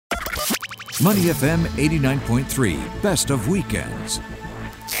Money FM 89.3, best of weekends.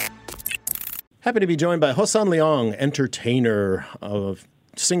 Happy to be joined by Hossan Leong, entertainer of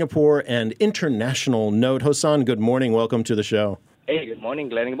Singapore and international note. Hossan, good morning. Welcome to the show. Hey, good morning,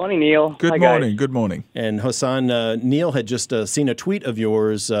 Glenn. Good morning, Neil. Good morning. Good morning. And Hossan, Neil had just seen a tweet of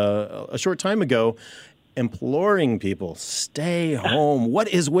yours a short time ago imploring people, stay home. What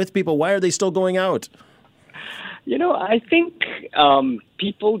is with people? Why are they still going out? You know, I think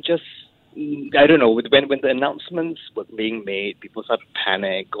people just, I don't know, when the announcements were being made, people started to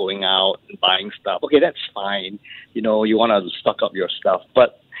panic, going out and buying stuff. Okay, that's fine. You know, you want to stock up your stuff.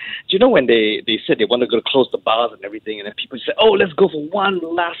 But do you know when they said they wanted to go close the bars and everything, and then people said, oh, let's go for one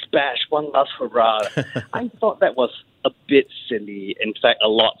last bash, one last hurrah. I thought that was a bit silly, in fact, a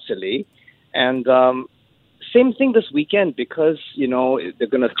lot silly. And same thing this weekend because, you know, they're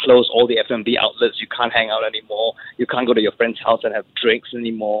going to close all the F&B outlets. You can't hang out anymore. You can't go to your friend's house and have drinks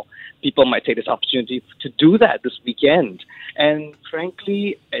anymore. People might take this opportunity to do that this weekend. And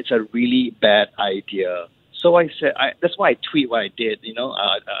frankly, it's a really bad idea. So I said, that's why I tweet what I did, you know,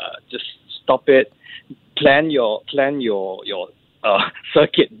 just stop it, plan your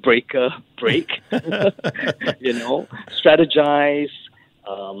circuit breaker break, you know, strategize,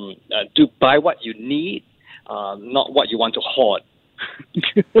 buy what you need, not what you want to hoard.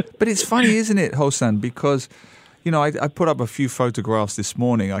 But it's funny, isn't it, Hossan? Because, you know, I put up a few photographs this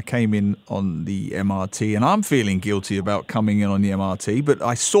morning. I came in on the MRT, and I'm feeling guilty about coming in on the MRT, but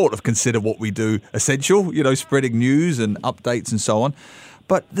I sort of consider what we do essential, you know, spreading news and updates and so on.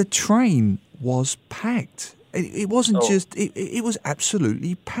 But the train was packed. It wasn't just, it was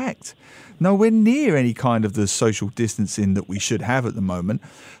absolutely packed. Nowhere near any kind of the social distancing that we should have at the moment.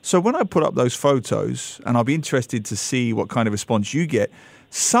 So when I put up those photos, and I'll be interested to see what kind of response you get,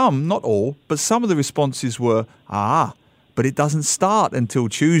 some, not all, but some of the responses were, but it doesn't start until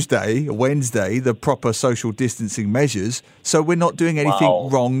Tuesday or Wednesday, the proper social distancing measures, so we're not doing anything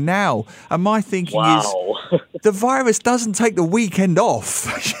wrong now. And my thinking is, the virus doesn't take the weekend off.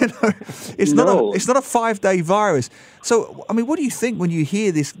 You know, it's not a 5-day virus. So, I mean, what do you think when you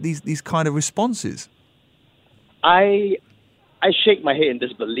hear these kind of responses? I shake my head in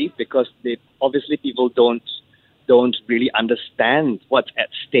disbelief because obviously people don't really understand what's at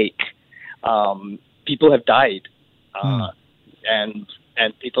stake. People have died, and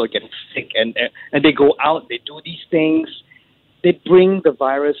people are getting sick, and they go out, they do these things, they bring the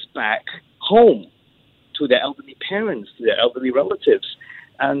virus back home to their elderly parents, to their elderly relatives,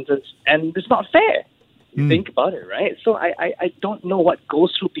 and it's not fair. You think about it, right? So I don't know what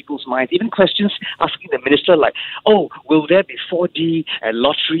goes through people's minds. Even questions asking the minister like, oh, will there be 4D and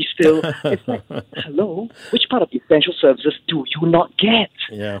lottery still? It's like, hello, which part of essential services do you not get?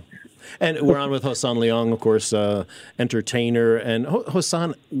 Yeah. And we're on with Hossan Leong, of course, entertainer. And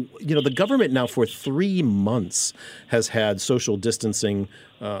Hossan, you know, the government now for 3 months has had social distancing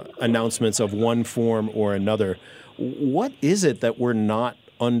announcements of one form or another. What is it that we're not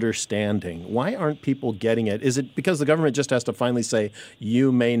understanding? Why aren't people getting it? Is it because the government just has to finally say,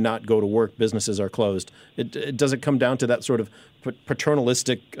 you may not go to work, businesses are closed? Does it come down to that sort of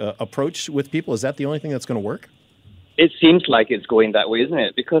paternalistic approach with people? Is that the only thing that's going to work? It seems like it's going that way, isn't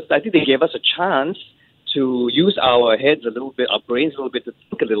it? Because I think they gave us a chance to use our heads a little bit, our brains a little bit, to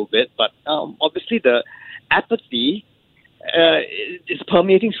think a little bit. But obviously the apathy is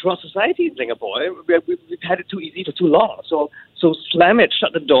permeating throughout society in Singapore. We've had it too easy for too long. So slam it,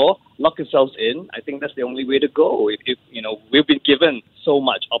 shut the door, lock yourselves in. I think that's the only way to go. If you know, we've been given so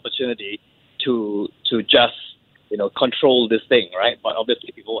much opportunity to just, you know, control this thing, right? But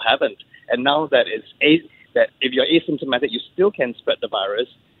obviously people haven't. And now that that if you're asymptomatic, you still can spread the virus,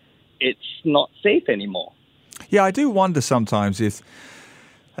 it's not safe anymore. Yeah, I do wonder sometimes if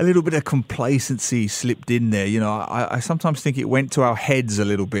a little bit of complacency slipped in there. You know, I sometimes think it went to our heads a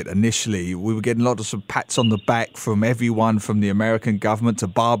little bit initially. We were getting lots of pats on the back from everyone, from the American government to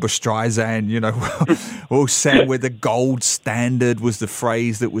Barbara Streisand. You know, all saying we're the gold standard was the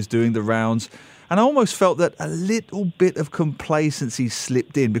phrase that was doing the rounds. And I almost felt that a little bit of complacency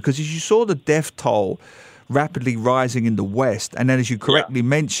slipped in because as you saw the death toll rapidly rising in the West, and then as you correctly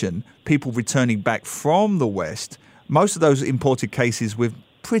mentioned, people returning back from the West, most of those imported cases we've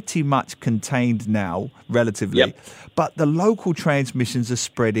pretty much contained now, relatively. But the local transmissions are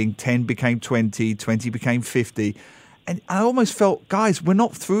spreading. 10 became 20, 20 became 50. And I almost felt, guys, we're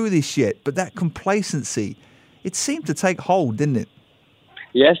not through this yet. But that complacency, it seemed to take hold, didn't it?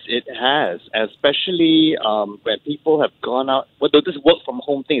 Yes, it has, especially when people have gone out. Well, this work from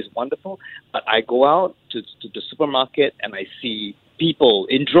home thing is wonderful, but I go out to the supermarket and I see people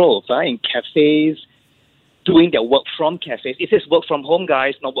in droves, in cafes, doing their work from cafes. It says work from home,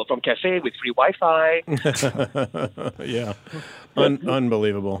 guys, not work from cafe with free Wi-Fi. Yeah,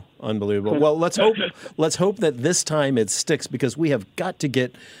 unbelievable. Well, let's hope that this time it sticks, because we have got to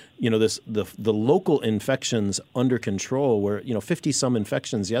get the local infections under control. Where 50 some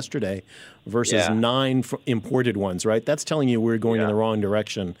infections yesterday versus 9 imported ones. Right, that's telling you we're going in the wrong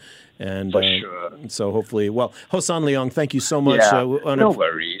direction. And for sure. So hopefully, Hossan Leong, thank you so much. No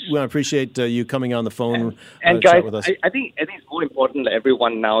worries. We appreciate you coming on the phone and chat guys, with us. I think it's more important that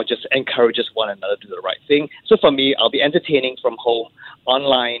everyone now just encourages one another to do the right thing. So for me, I'll be entertaining from home,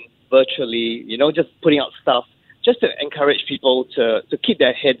 online, virtually, just putting out stuff just to encourage people to keep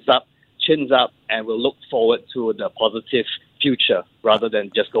their heads up, chins up, and we'll look forward to the positive future rather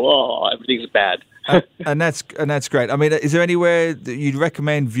than just go, everything's bad. and that's great. I mean, is there anywhere that you'd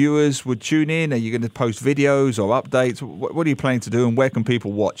recommend viewers would tune in? Are you going to post videos or updates? What are you planning to do, and where can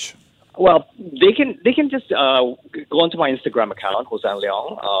people watch? Well, they can just go onto my Instagram account, Hossan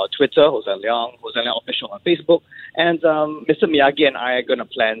Leong, Twitter, Hossan Leong Official on Facebook, and Mr. Miyagi and I are going to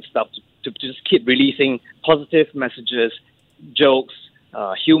plan stuff to just keep releasing positive messages, jokes,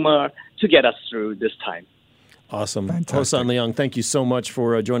 humor to get us through this time. Awesome. Fantastic. Hossan Leong, thank you so much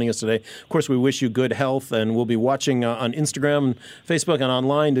for joining us today. Of course, we wish you good health, and we'll be watching on Instagram, Facebook, and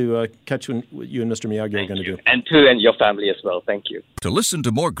online to catch what you and Mr. Miyagi are going to do. And your family as well. Thank you. To listen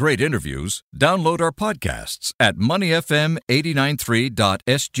to more great interviews, download our podcasts at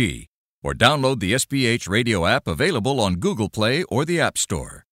moneyfm893.sg or download the SPH radio app available on Google Play or the App Store.